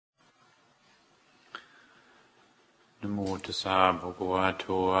Namo tassa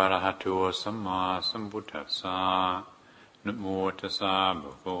bhagavato arahato samma sambuddhassa. Namo tassa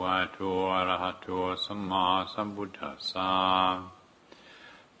bhagavato arahato samma sambuddhassa.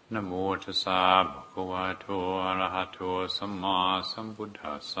 Namo tassa bhagavato arahato samma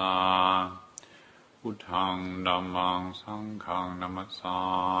sambuddhassa. Buddhaṃ dhammāṃ saṅghāṃ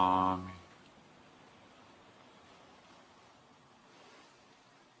namasāmi.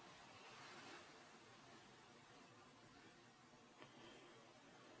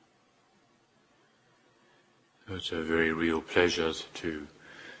 It's a very real pleasure to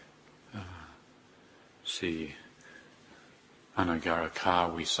see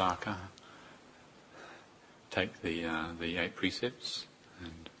Anagarika Visakha take the 8 precepts,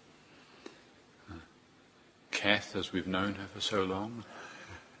 and Kath, as we've known her for so long,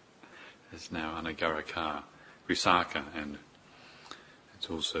 is now Anagarika Visakha, and it's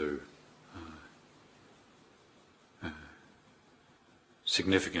also a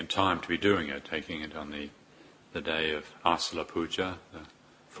significant time to be doing it, taking it on the day of Asala Puja, the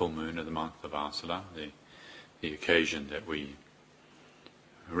full moon of the month of Asala, the occasion that we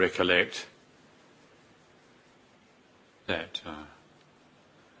recollect that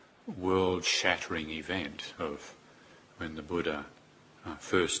world-shattering event of when the Buddha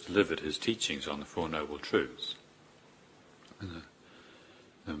first delivered his teachings on the Four Noble Truths.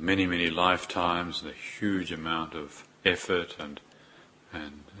 The many, many lifetimes, the huge amount of effort and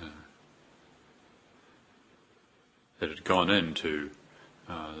that had gone into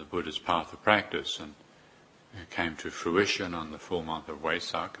the Buddha's path of practice, and came to fruition on the full month of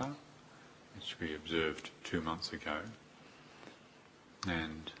Vaisakha, which we observed 2 months ago.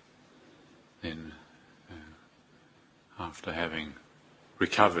 And then, after having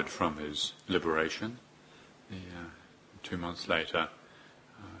recovered from his liberation, 2 months later,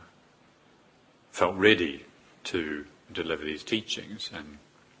 felt ready to deliver these teachings, and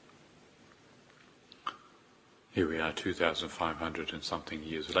here we are 2,500 and something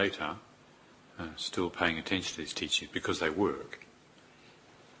years later, still paying attention to these teachings because they work.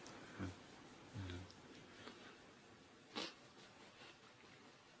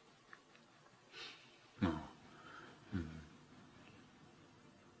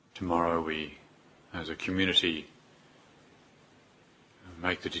 Tomorrow we, as a community,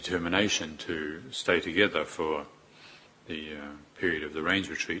 make the determination to stay together for the period of the Rains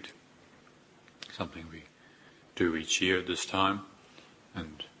Retreat, something we do each year at this time,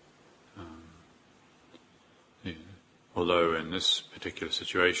 and although in this particular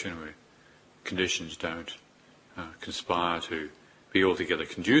situation where conditions don't conspire to be altogether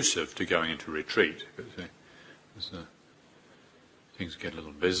conducive to going into retreat, because things get a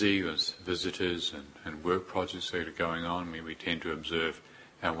little busy with visitors and work projects that are going on, we tend to observe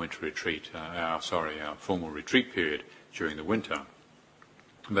our winter retreat, our formal retreat period during the winter.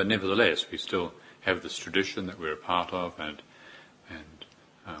 But nevertheless, we still have this tradition that we're a part of, and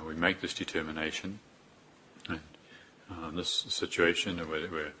we make this determination. And this situation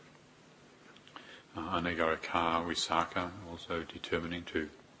where Anagarika Visakha also determining to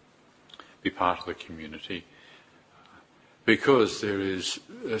be part of the community, because there is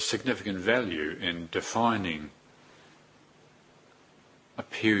a significant value in defining a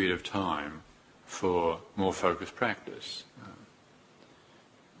period of time for more focused practice.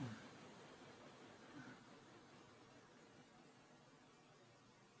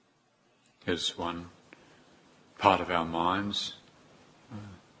 As one part of our minds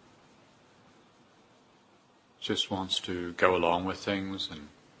just wants to go along with things and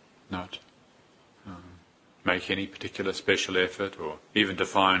not make any particular special effort or even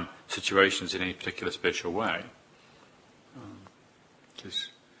define situations in any particular special way. Just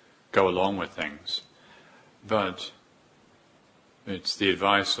go along with things. But it's the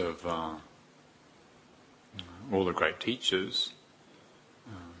advice of all the great teachers,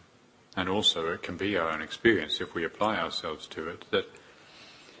 and also it can be our own experience if we apply ourselves to it,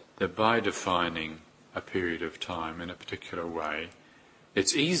 that by defining a period of time in a particular way,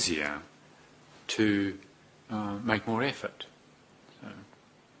 it's easier to make more effort.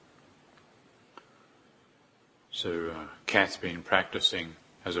 So Kath's been practicing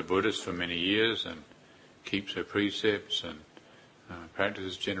as a Buddhist for many years and keeps her precepts and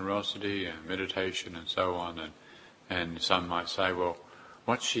practices generosity and meditation and so on. And some might say, well,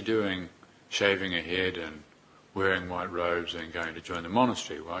 what's she doing shaving her head and wearing white robes and going to join the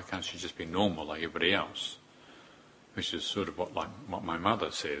monastery? Why can't she just be normal like everybody else? Which is sort of what my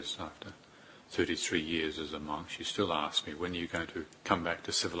mother says after 33 years as a monk. She still asks me, when are you going to come back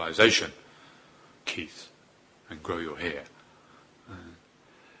to civilization, Keith, and grow your hair?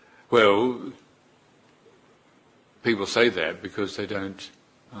 Well, people say that because they don't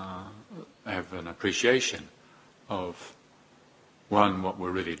have an appreciation of, one, what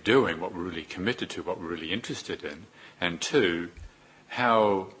we're really doing, what we're really committed to, what we're really interested in, and two,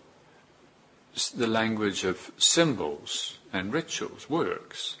 how the language of symbols and rituals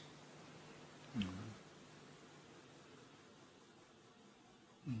works.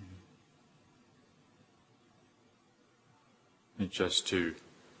 Just to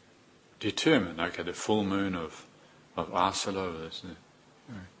determine, okay, the full moon of Asala,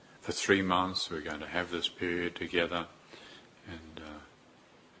 for 3 months we're going to have this period together, and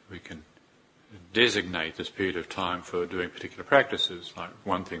we can designate this period of time for doing particular practices. Like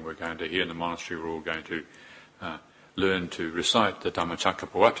one thing we're going to, here in the monastery, we're all going to learn to recite the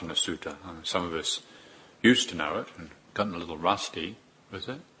Dhammacakkappavattana Sutta. Some of us used to know it and gotten a little rusty with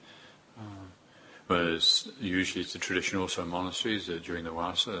it. Whereas usually it's the tradition also in monasteries during the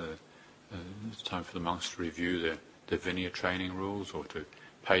Vasa, it's time for the monks to review their Vinaya training rules, or to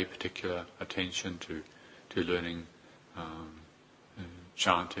pay particular attention to learning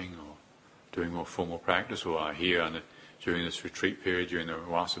chanting or doing more formal practice. Or here during this retreat period, during the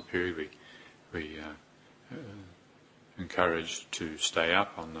Vasa period, we encouraged to stay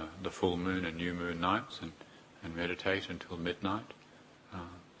up on the full moon and new moon nights and meditate until midnight.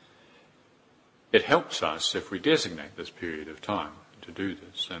 It helps us if we designate this period of time to do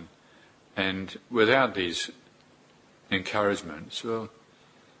this, and without these encouragements, well,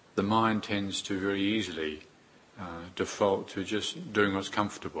 the mind tends to very easily default to just doing what's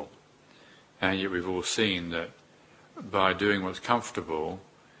comfortable. And yet we've all seen that by doing what's comfortable,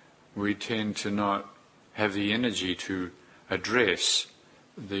 we tend to not have the energy to address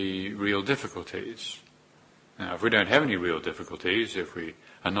the real difficulties. Now, if we don't have any real difficulties, if we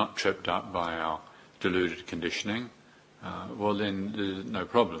are not tripped up by our deluded conditioning, well then there's no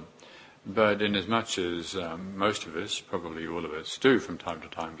problem. But in as much as most of us, probably all of us, do from time to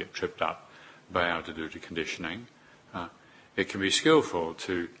time get tripped up by our deluded conditioning, it can be skillful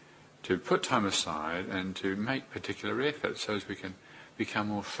to put time aside and to make particular efforts so as we can become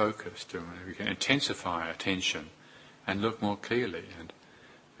more focused, and we can intensify our attention and look more clearly.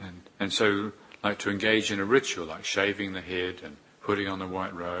 And so, like to engage in a ritual like shaving the head and putting on the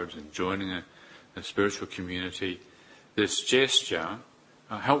white robes and joining a spiritual community, this gesture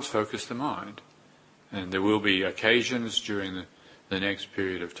helps focus the mind. And there will be occasions during the next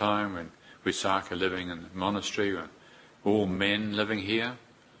period of time when Visakha living in the monastery, when all men living here,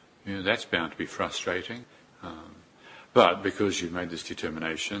 that's bound to be frustrating. But because you've made this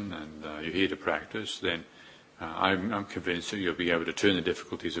determination and you're here to practice, then I'm convinced that you'll be able to turn the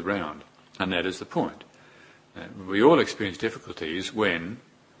difficulties around. And that is the point. We all experience difficulties when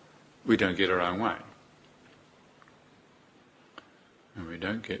we don't get our own way. And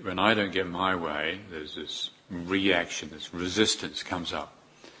when I don't get my way, there's this reaction, this resistance comes up.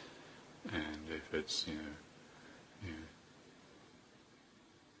 And if it's,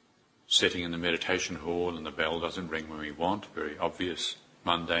 sitting in the meditation hall and the bell doesn't ring when we want, very obvious,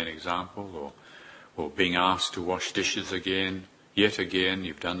 mundane example, or being asked to wash dishes again, yet again,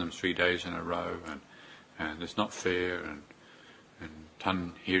 you've done them 3 days in a row, and it's not fair, and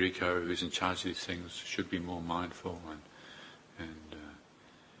Tan Hiriko, who's in charge of these things, should be more mindful,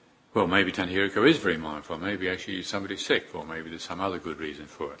 well, maybe Tan Hiriko is very mindful, maybe actually somebody's sick, or maybe there's some other good reason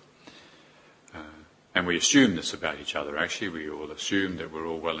for it. And we assume this about each other, actually. We all assume that we're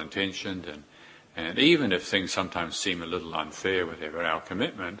all well-intentioned, and even if things sometimes seem a little unfair, whatever, our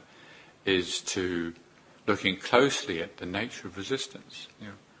commitment is to looking closely at the nature of resistance.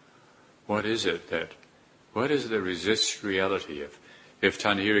 What is it that resists reality? If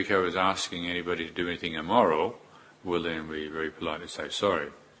Tan Hiriko is asking anybody to do anything immoral, well then we very politely say, sorry,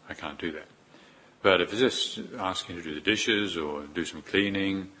 I can't do that. But if it's just asking to do the dishes or do some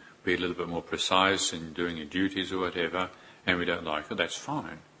cleaning, be a little bit more precise in doing your duties or whatever, and we don't like it, that's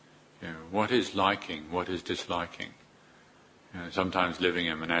fine. What is liking? What is disliking? Sometimes living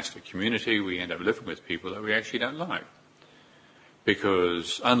in a monastic community, we end up living with people that we actually don't like.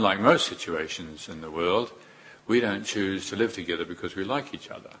 Because unlike most situations in the world, we don't choose to live together because we like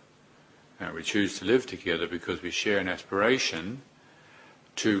each other. We choose to live together because we share an aspiration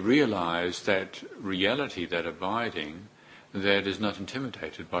to realize that reality, that abiding, that is not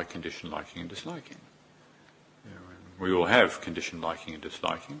intimidated by conditioned liking and disliking. We all have conditioned liking and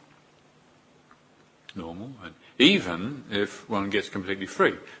disliking, normal, and even if one gets completely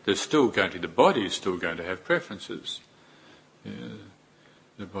free, the body is still going to have preferences.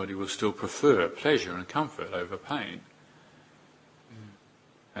 The body will still prefer pleasure and comfort over pain.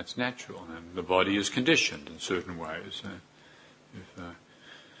 That's natural, and the body is conditioned in certain ways.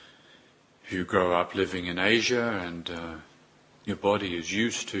 you grow up living in Asia and your body is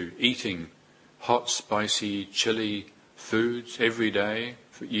used to eating hot, spicy, chilly foods every day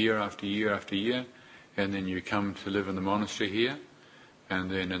for year after year after year, and then you come to live in the monastery here, and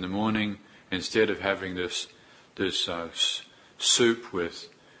then in the morning, instead of having this soup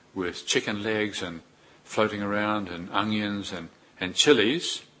with chicken legs and floating around and onions and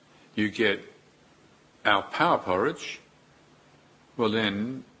chilies, you get our power porridge. Well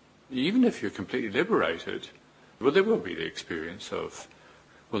then, even if you're completely liberated, well, there will be the experience of,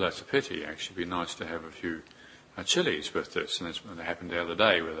 well, that's a pity. Actually, it'd be nice to have a few chilies with this. And that's what happened the other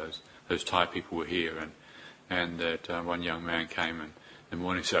day, where those Thai people were here, and that one young man came in the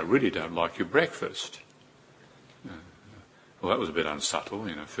morning and said, "I really don't like your breakfast." Well, that was a bit unsubtle,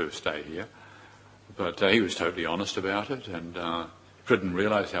 first day here. But he was totally honest about it, and couldn't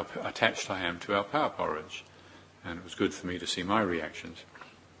realise how attached I am to our power porridge. And it was good for me to see my reactions.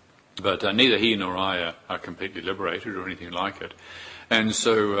 But neither he nor I are completely liberated or anything like it. And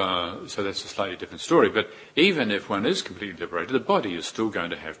so that's a slightly different story. But even if one is completely liberated, the body is still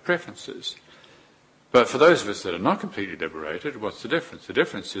going to have preferences. But for those of us that are not completely liberated, what's the difference? The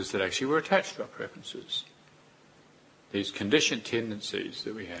difference is that actually we're attached to our preferences. These conditioned tendencies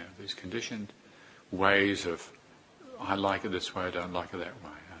that we have, these conditioned ways of, I like it this way, I don't like it that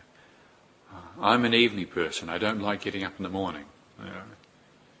way. I'm an evening person, I don't like getting up in the morning.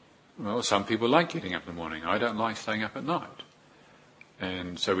 Well, some people like getting up in the morning. I don't like staying up at night.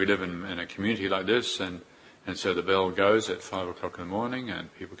 And so we live in a community like this, and so the bell goes at 5 o'clock in the morning,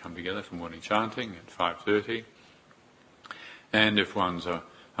 and people come together for morning chanting at 5:30. And if one's a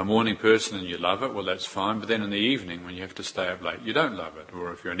morning person and you love it, well, that's fine. But then in the evening, when you have to stay up late, you don't love it.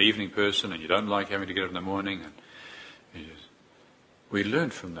 Or if you're an evening person and you don't like having to get up in the morning, and we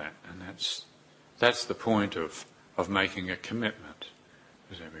learn from that, and that's the point of making a commitment.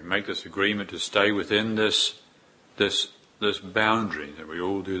 We make this agreement to stay within this boundary, that we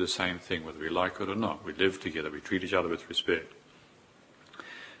all do the same thing, whether we like it or not. We live together, we treat each other with respect.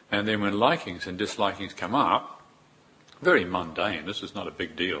 And then when likings and dislikings come up, very mundane, this is not a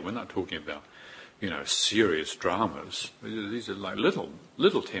big deal. We're not talking about, serious dramas. These are like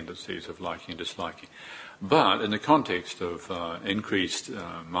little tendencies of liking and disliking. But in the context of increased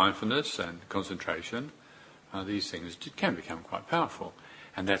mindfulness and concentration, these things can become quite powerful.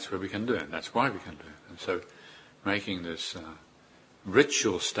 And that's where we can learn. That's why we can learn. And so making this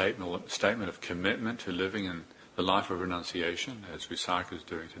ritual statement of commitment to living in the life of renunciation, as Visakha is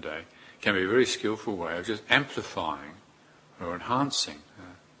doing today, can be a very skillful way of just amplifying or enhancing,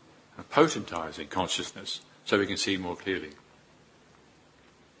 potentizing consciousness so we can see more clearly.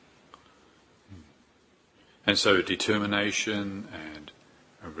 And so determination and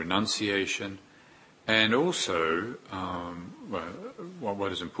renunciation, and also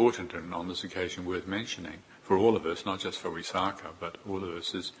what is important and on this occasion worth mentioning for all of us, not just for Visakha, but all of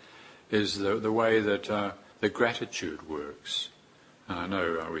us, is the way that the gratitude works. And I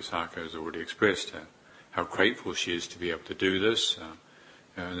know Visakha has already expressed how grateful she is to be able to do this.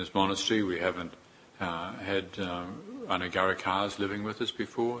 In this monastery we haven't had Anagarikas living with us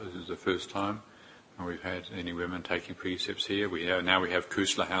before. This is the first time we've had any women taking precepts here. Now we have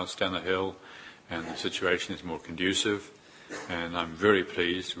Kusala House down the hill, and the situation is more conducive. And I'm very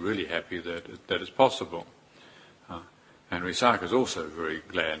pleased, really happy that it's possible. And Visakha is also very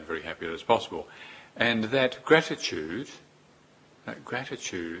glad and very happy that it's possible. And that gratitude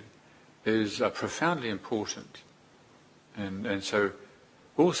is profoundly important. And so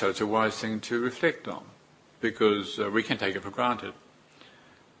also it's a wise thing to reflect on, because we can take it for granted.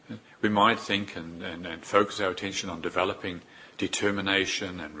 We might think and focus our attention on developing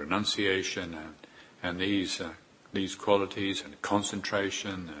determination and renunciation and these qualities, and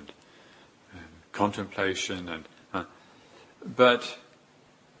concentration and contemplation, but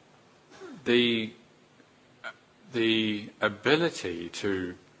the ability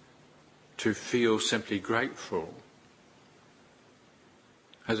to feel simply grateful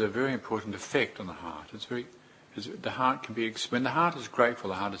has a very important effect on the heart. The heart can be, when the heart is grateful,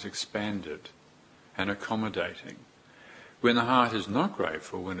 the heart is expanded and accommodating. When the heart is not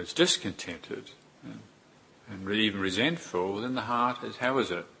grateful, when it's discontented and even resentful, then the heart is, how is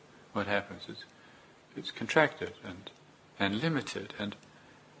it? What happens? It's contracted and limited.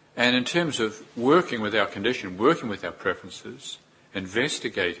 And in terms of working with our condition, working with our preferences,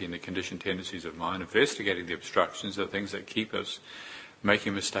 investigating the conditioned tendencies of mind, investigating the obstructions, the things that keep us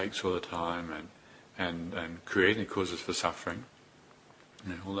making mistakes all the time and creating causes for suffering,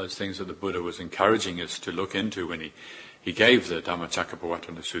 all those things that the Buddha was encouraging us to look into when he gave the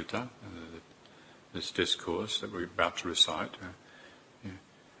Dhammacakkappavattana Sutta, this discourse that we're about to recite.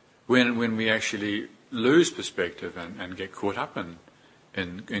 when we actually lose perspective and get caught up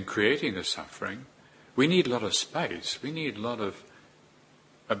in creating the suffering, we need a lot of space. We need a lot of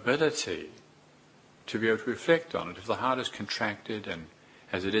ability to be able to reflect on it. If the heart is contracted, and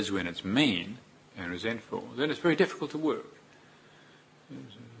as it is when it's mean and resentful, then it's very difficult to work.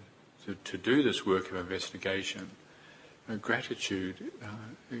 To do this work of investigation, gratitude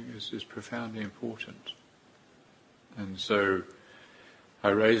is profoundly important. And so I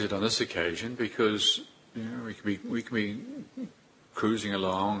raise it on this occasion because we can be cruising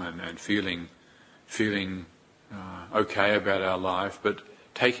along and feeling okay about our life, but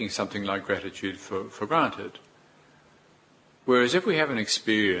taking something like gratitude for granted. Whereas if we have an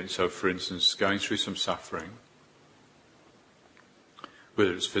experience of, for instance, going through some suffering,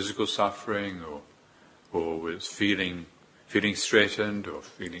 whether it's physical suffering or with feeling threatened or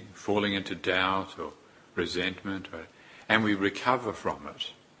falling into doubt or resentment, and we recover from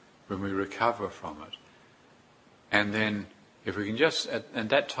it, and then if we can just at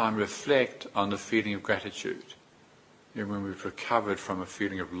that time reflect on the feeling of gratitude, when we've recovered from a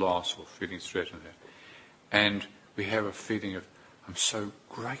feeling of loss or feeling threatened, and we have a feeling of, I'm so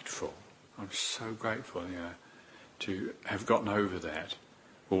grateful, to have gotten over that,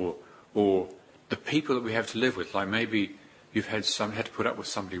 or the people that we have to live with, like maybe you've had to put up with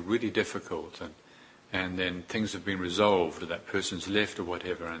somebody really difficult, and then things have been resolved, or that person's left or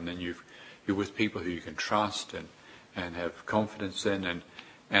whatever, and then you're with people who you can trust and have confidence in,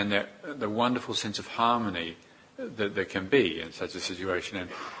 and the wonderful sense of harmony that there can be in such a situation,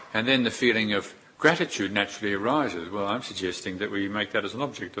 and then the feeling of gratitude naturally arises. Well, I'm suggesting that we make that as an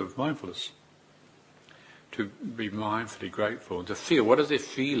object of mindfulness, to be mindfully grateful, and to feel what is the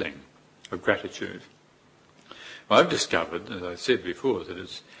feeling of gratitude. Well, I've discovered, as I said before,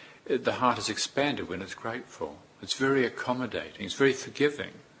 that the heart is expanded when it's grateful. It's very accommodating. It's very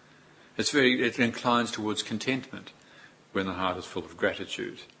forgiving. It inclines towards contentment when the heart is full of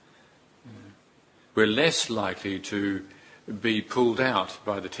gratitude. We're less likely to be pulled out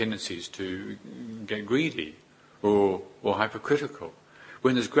by the tendencies to get greedy or hypercritical.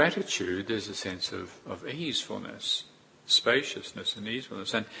 When there's gratitude, there's a sense of easefulness, spaciousness and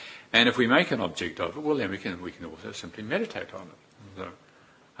easefulness. And if we make an object of it, well, then we can also simply meditate on it. So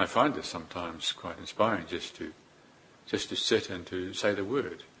I find this sometimes quite inspiring, just to sit and to say the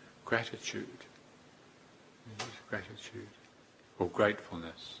word gratitude, or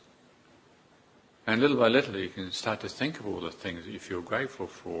gratefulness. And little by little you can start to think of all the things that you feel grateful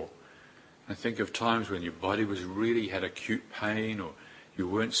for, and think of times when your body had acute pain, or you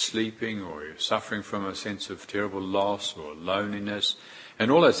weren't sleeping, or you're suffering from a sense of terrible loss or loneliness, and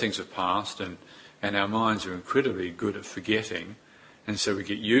all those things have passed, and our minds are incredibly good at forgetting, and so we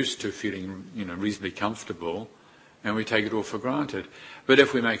get used to feeling reasonably comfortable, and we take it all for granted. But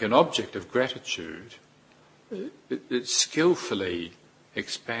if we make an object of gratitude, it skillfully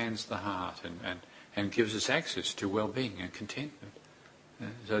expands the heart and gives us access to well-being and contentment.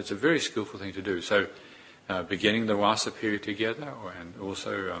 So it's a very skillful thing to do. So beginning the Vasa period together, and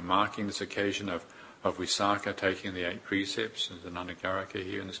also marking this occasion of Visakha, taking the 8 precepts as an Anagarika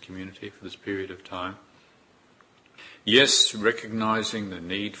here in this community for this period of time. Yes, recognizing the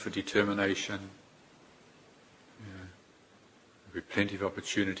need for determination. There'll be plenty of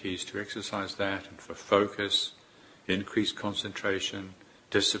opportunities to exercise that, and for focus, increased concentration,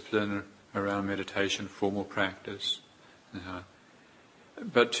 discipline around meditation, formal practice.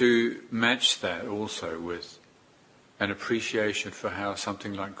 But to match that also with an appreciation for how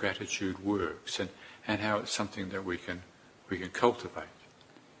something like gratitude works, and how it's something that we can cultivate.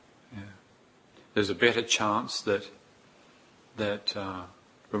 There's a better chance that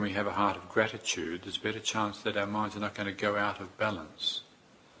when we have a heart of gratitude, there's a better chance that our minds are not going to go out of balance.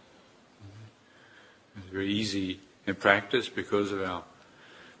 It's very easy in practice, because of our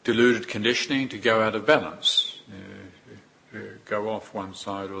deluded conditioning, to go out of balance, go off one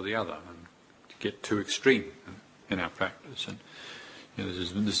side or the other, and to get too extreme in our practice. And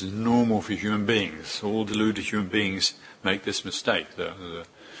this is normal for human beings. All deluded human beings make this mistake.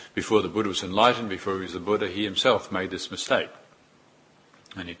 Before the Buddha was enlightened, before he was the Buddha, he himself made this mistake.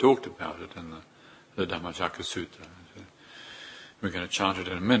 And he talked about it in the Dhammacakka Sutta. We're going to chant it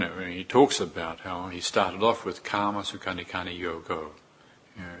in a minute. He talks about how he started off with Kama Sukhanikani Yoga,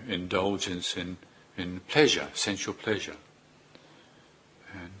 indulgence in pleasure, sensual pleasure,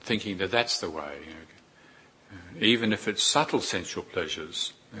 and thinking that that's the way. Even if it's subtle sensual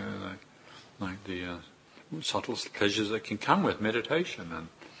pleasures, like the subtle pleasures that can come with meditation, and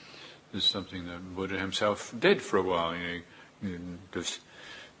this is something that Buddha himself did for a while. Just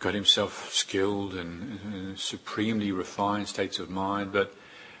got himself skilled in supremely refined states of mind, but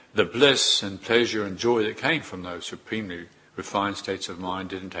the bliss and pleasure and joy that came from those supremely refined states of mind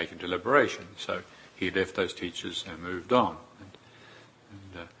didn't take him to liberation. So he left those teachers and moved on.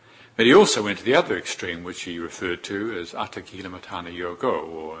 But he also went to the other extreme, which he referred to as Atthakila Yoga,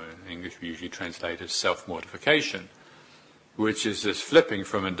 or in English we usually translate as self-mortification, which is this flipping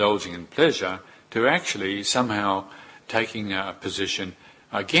from indulging in pleasure to actually somehow taking a position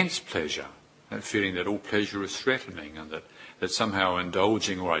against pleasure, and feeling that all pleasure is threatening, and that somehow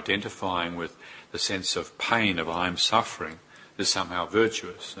indulging or identifying with the sense of pain, of I'm suffering, is somehow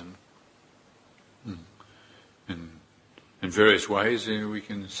virtuous. And in various ways, we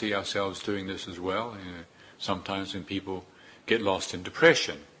can see ourselves doing this as well. Sometimes when people get lost in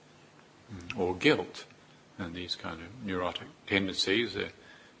depression or guilt and these kind of neurotic tendencies,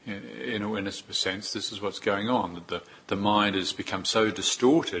 in a sense, this is what's going on. That the mind has become so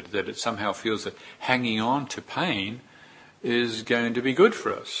distorted that it somehow feels that hanging on to pain is going to be good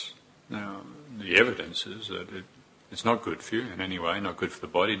for us. Now, the evidence is that it's not good for you in any way, not good for the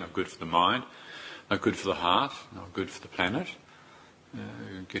body, not good for the mind, not good for the heart, not good for the planet.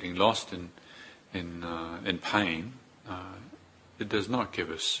 Getting lost in pain, it does not give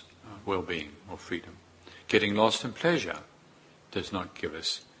us well-being or freedom. Getting lost in pleasure does not give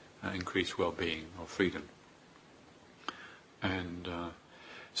us increased well-being or freedom. And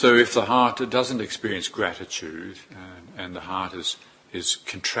so if the heart doesn't experience gratitude and the heart is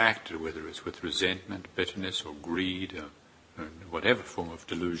contracted, whether it's with resentment, bitterness or greed or whatever form of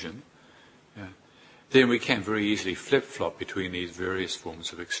delusion, then we can very easily flip-flop between these various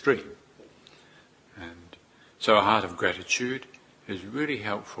forms of extreme. And so a heart of gratitude is really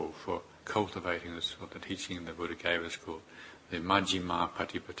helpful for cultivating this, what the teaching the Buddha gave us called the Majjhima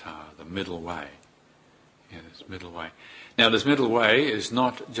Patipata, the middle way. This middle way. Now, this middle way is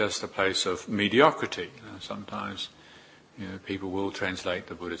not just a place of mediocrity. Sometimes people will translate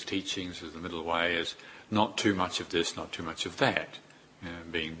the Buddha's teachings as the middle way as not too much of this, not too much of that,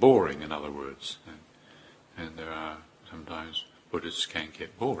 being boring, in other words. And there are sometimes Buddhists can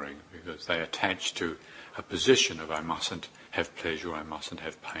get boring because they attach to a position of I mustn't have pleasure, I mustn't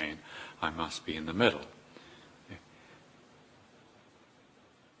have pain, I must be in the middle.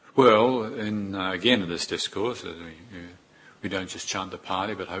 Well, again in this discourse, we don't just chant the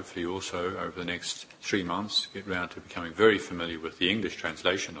Pali, but hopefully also over the next 3 months get round to becoming very familiar with the English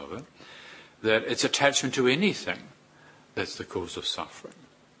translation of it, that it's attachment to anything that's the cause of suffering.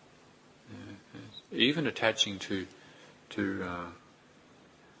 Even attaching to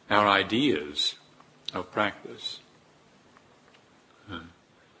our ideas of practice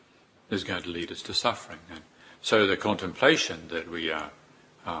is going to lead us to suffering. And so the contemplation that we are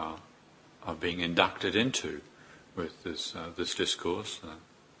being inducted into with this discourse,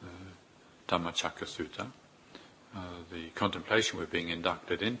 Dhammacakka Sutta, the contemplation we're being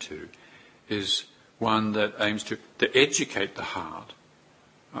inducted into is one that aims to educate the heart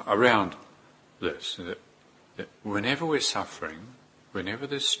around this, that whenever we're suffering, whenever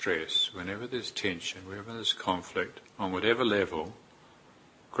there's stress, whenever there's tension, whenever there's conflict, on whatever level,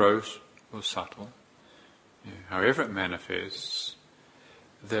 gross or subtle, however it manifests,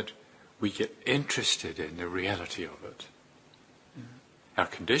 that we get interested in the reality of it. Our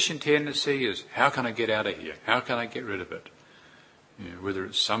conditioned tendency is, how can I get out of here? How can I get rid of it? Whether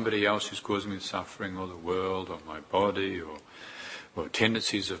it's somebody else who's causing me suffering, or the world, or my body, or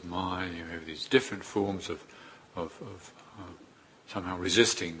tendencies of mine. You have these different forms of somehow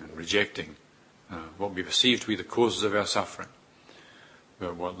resisting and rejecting what we perceive to be the causes of our suffering.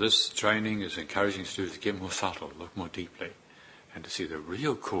 But what this training is encouraging us to do is to get more subtle, look more deeply, and to see the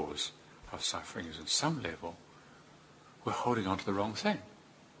real cause of suffering is, at some level, we're holding on to the wrong thing.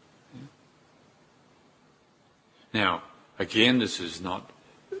 Now, again, this is not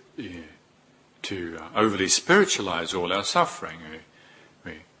to overly spiritualize all our suffering.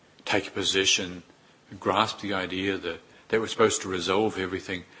 We take a position, grasp the idea that we're supposed to resolve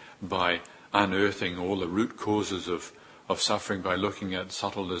everything by unearthing all the root causes of suffering by looking at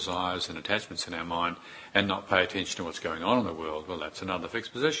subtle desires and attachments in our mind and not pay attention to what's going on in the world. Well, that's another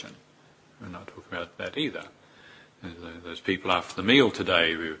fixed position. We're not talking about that either. Those people after the meal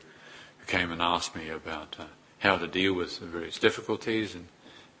today who came and asked me about how to deal with the various difficulties, and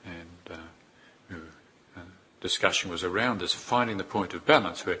discussion was around this, finding the point of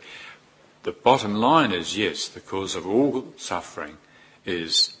balance, where the bottom line is, yes, the cause of all suffering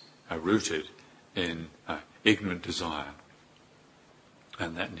is rooted in ignorant desire,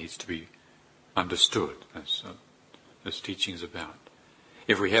 and that needs to be understood. That's this teaching is about.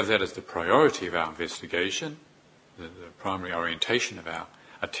 If we have that as the priority of our investigation, the primary orientation of our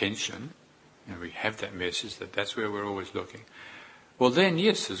attention, we have that message that that's where we're always looking. well then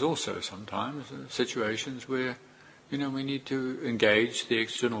yes, there's also sometimes situations where, we need to engage the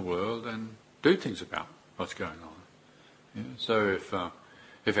external world and do things about what's going on. So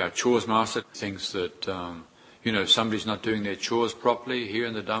if our chores master thinks that somebody's not doing their chores properly here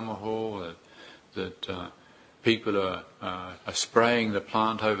in the Dhamma hall, that people are spraying the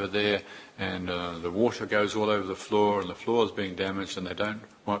plant over there, and the water goes all over the floor, and the floor is being damaged, and they don't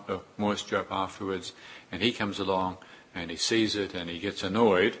wipe the moisture up afterwards, and he comes along and he sees it and he gets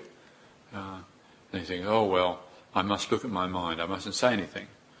annoyed, and he thinks, oh well, I must look at my mind, I mustn't say anything.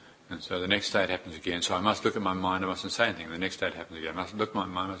 And so the next day it happens again, so I must look at my mind, I mustn't say anything. The next day it happens again, I mustn't look at my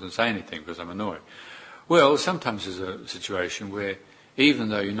mind, I mustn't say anything because I'm annoyed. Well, sometimes there's a situation where even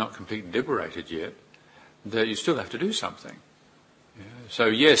though you're not completely liberated yet, that you still have to do something. So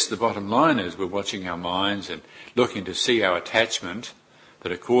yes, the bottom line is we're watching our minds and looking to see our attachment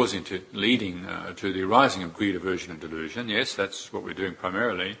that are leading to the arising of greed, aversion and delusion. Yes, that's what we're doing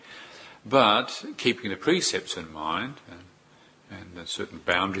primarily. But keeping the precepts in mind and there's certain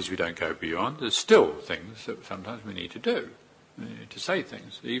boundaries we don't go beyond, there's still things that sometimes we need to do. We need to say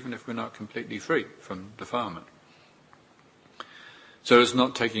things, even if we're not completely free from defilement. So it's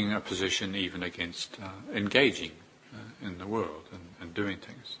not taking a position even against engaging in the world and doing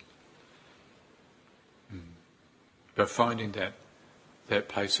things. But finding that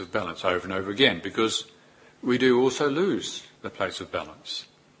place of balance over and over again, because we do also lose the place of balance.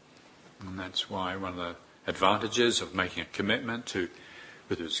 And that's why one of the advantages of making a commitment to,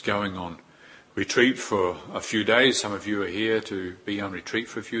 whether it's going on retreat for a few days, some of you are here to be on retreat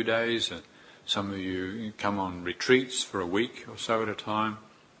for a few days, and some of you come on retreats for a week or so at a time,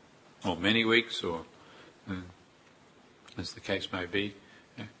 or many weeks, or as the case may be.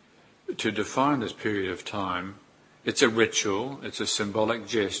 To define this period of time, it's a ritual, it's a symbolic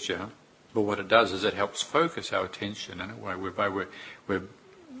gesture, but what it does is it helps focus our attention in a way whereby we're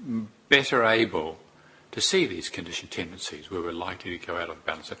better able to see these conditioned tendencies where we're likely to go out of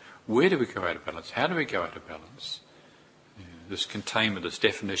balance. So where do we go out of balance? How do we go out of balance? This containment, this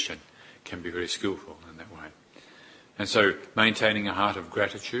definition can be very skillful in that way. And so maintaining a heart of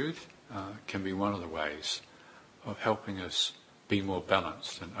gratitude can be one of the ways of helping us be more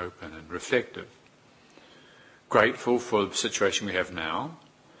balanced and open and reflective. Grateful for the situation we have now.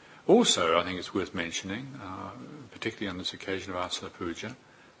 Also, I think it's worth mentioning, particularly on this occasion of Asala Puja,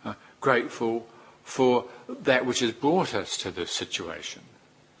 grateful for that which has brought us to this situation.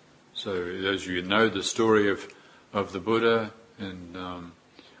 So those of you who know the story of the Buddha, and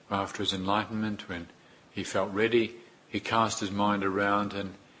after his enlightenment, when he felt ready, he cast his mind around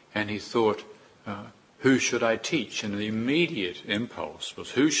and he thought, who should I teach? And the immediate impulse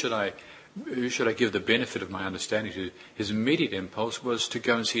was, who should I give the benefit of my understanding to? His immediate impulse was to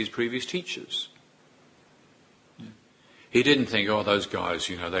go and see his previous teachers. He didn't think, oh, those guys,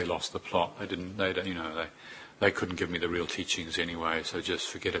 they lost the plot. They couldn't give me the real teachings anyway, so just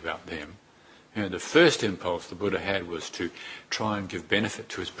forget about them. The first impulse the Buddha had was to try and give benefit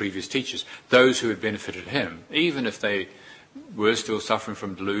to his previous teachers, those who had benefited him, even if they were still suffering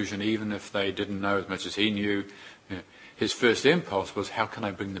from delusion, even if they didn't know as much as he knew. His first impulse was, how can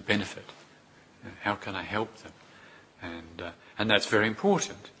I bring the benefit? How can I help them? And that's very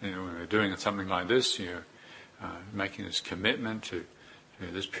important. When we're doing something like this, making this commitment to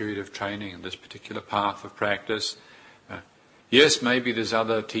this period of training and this particular path of practice. Yes, maybe there's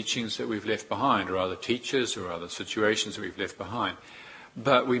other teachings that we've left behind, or other teachers, or other situations that we've left behind,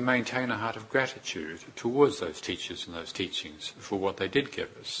 but we maintain a heart of gratitude towards those teachers and those teachings for what they did give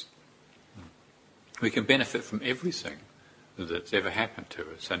us. We can benefit from everything that's ever happened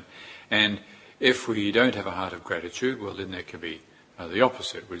to us, and if we don't have a heart of gratitude, well, then there can be the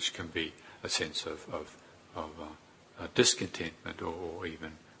opposite, which can be a sense of discontentment or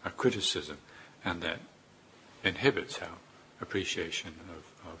even a criticism, and that inhibits our appreciation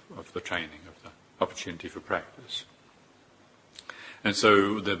of the training, of the opportunity for practice. And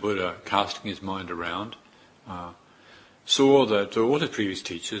so the Buddha, casting his mind around, saw that all his previous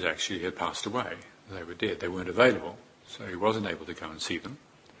teachers actually had passed away. They were dead, they weren't available, so he wasn't able to go and see them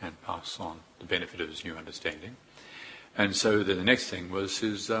and pass on the benefit of his new understanding. And so the next thing was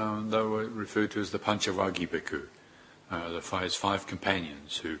they were referred to as the Panchavaggi Bhikkhu, his 5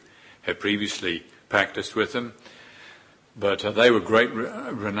 companions who had previously practiced with him, but they were great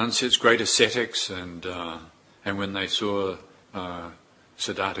renunciates, great ascetics, and when they saw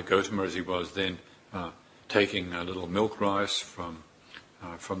Siddhartha Gautama, as he was then, taking a little milk rice from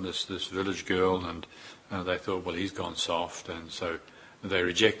this village girl, and they thought, well, he's gone soft, and so they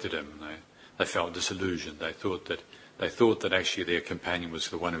rejected him. They felt disillusioned. They thought that they thought that actually their companion was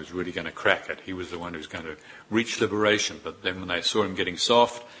the one who was really going to crack it. He was the one who was going to reach liberation. But then when they saw him getting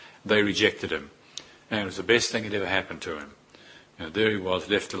soft, they rejected him. And it was the best thing that ever happened to him. There he was,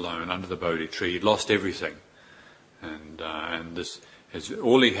 left alone under the Bodhi tree. He'd lost everything. And this,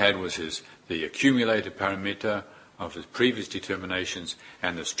 all he had was the accumulated paramita of his previous determinations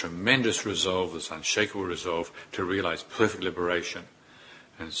and this tremendous resolve, this unshakable resolve to realize perfect liberation.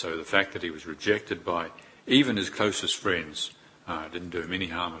 And so the fact that he was rejected by even his closest friends didn't do him any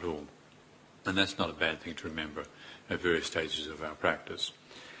harm at all. And that's not a bad thing to remember at various stages of our practice.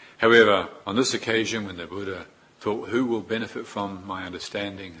 However, on this occasion, when the Buddha thought, who will benefit from my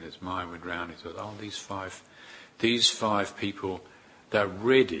understanding, and his mind went round, he thought, these five people, they're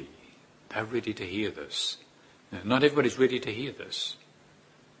ready to hear this. Now, not everybody's ready to hear this.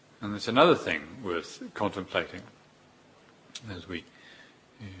 And there's another thing worth contemplating as we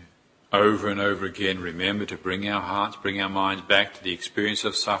over and over again remember to bring our hearts, bring our minds back to the experience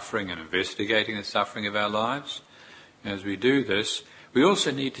of suffering and investigating the suffering of our lives. As we do this, we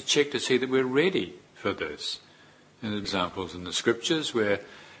also need to check to see that we're ready for this. And examples in the scriptures where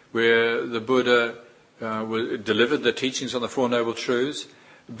the Buddha delivered the teachings on the Four Noble Truths,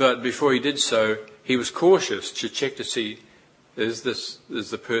 but before he did so, he was cautious to check to see, is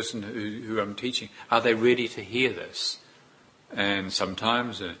the person who I'm teaching, are they ready to hear this? And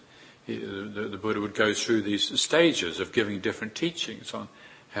sometimes the Buddha would go through these stages of giving different teachings on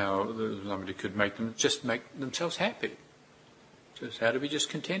how somebody could make themselves happy. Just how to be just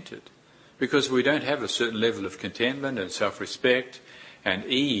contented. Because if we don't have a certain level of contentment and self-respect and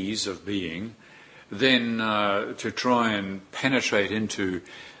ease of being, then to try and penetrate into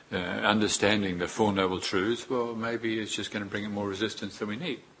understanding the Four Noble Truths, well, maybe it's just going to bring in more resistance than we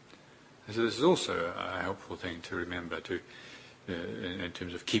need. So this is also a helpful thing to remember in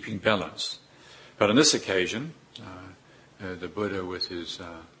terms of keeping balance. But on this occasion, the Buddha, with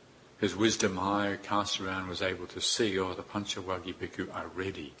his wisdom high cast around, was able to see, the Panchavaggi Bhikkhu are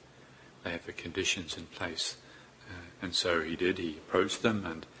ready. They have the conditions in place. And so he did. He approached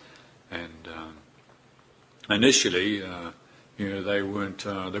them, and initially, they weren't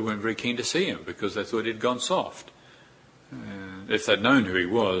very keen to see him because they thought he'd gone soft. If they'd known who he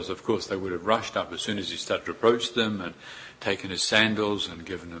was, of course, they would have rushed up as soon as he started to approach them and taken his sandals and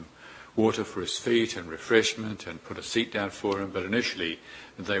given him water for his feet and refreshment and put a seat down for him. But initially,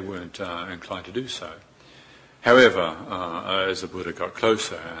 they weren't inclined to do so. However, as the Buddha got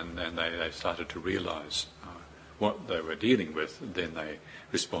closer and they started to realize what they were dealing with, then they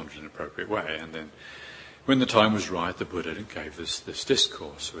responded in an appropriate way. And then, when the time was right, the Buddha gave this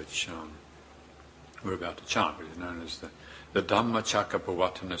discourse, which we're about to chant, which is known as the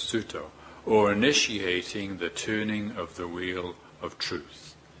Dhammacakkappavattana Sutta, or initiating the turning of the wheel of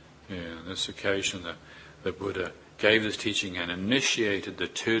truth. On this occasion, the Buddha gave this teaching and initiated the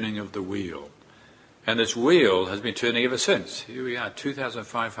turning of the wheel. And this wheel has been turning ever since. Here we are,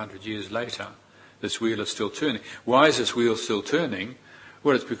 2,500 years later. This wheel is still turning. Why is this wheel still turning?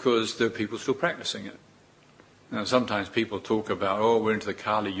 Well, it's because there are people still practicing it. Now, sometimes people talk about, we're into the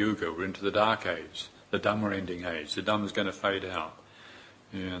Kali Yuga, we're into the Dark Age, the Dhamma ending age, the Dhamma's going to fade out.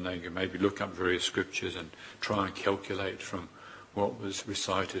 And they can maybe look up various scriptures and try and calculate from what was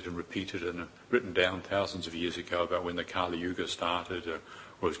recited and repeated and written down thousands of years ago about when the Kali Yuga started or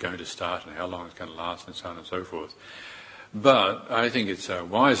was going to start and how long it's going to last and so on and so forth. But I think it's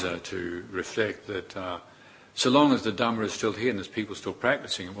wiser to reflect that so long as the Dhamma is still here and there's people still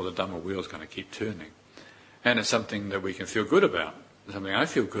practicing it, well, the Dhamma wheel is going to keep turning. And it's something that we can feel good about, something I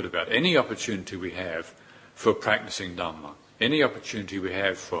feel good about. Any opportunity we have for practicing Dhamma, any opportunity we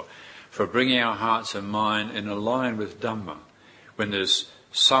have for bringing our hearts and mind in line with Dhamma, when there's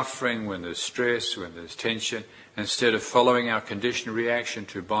suffering, when there's stress, when there's tension, instead of following our conditioned reaction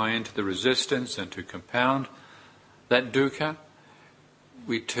to buy into the resistance and to compound that dukkha,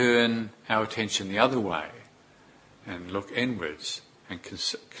 we turn our attention the other way and look inwards and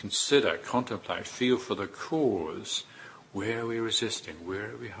consider, contemplate, feel for the cause. Where are we resisting?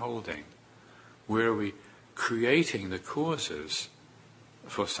 Where are we holding? Where are we creating the causes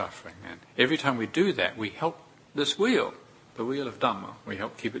for suffering? And every time we do that, we help this wheel, the wheel of Dhamma. We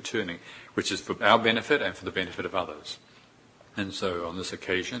help keep it turning, which is for our benefit and for the benefit of others. And so on this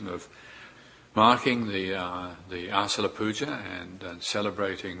occasion of marking the Asala Puja and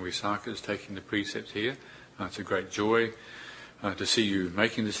celebrating Visakha's taking the precepts here, it's a great joy to see you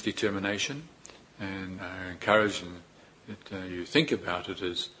making this determination, and I encourage that you think about it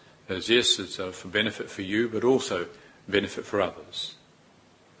as yes, it's for benefit for you, but also benefit for others.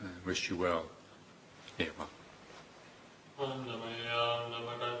 Wish you well. Yeah, well.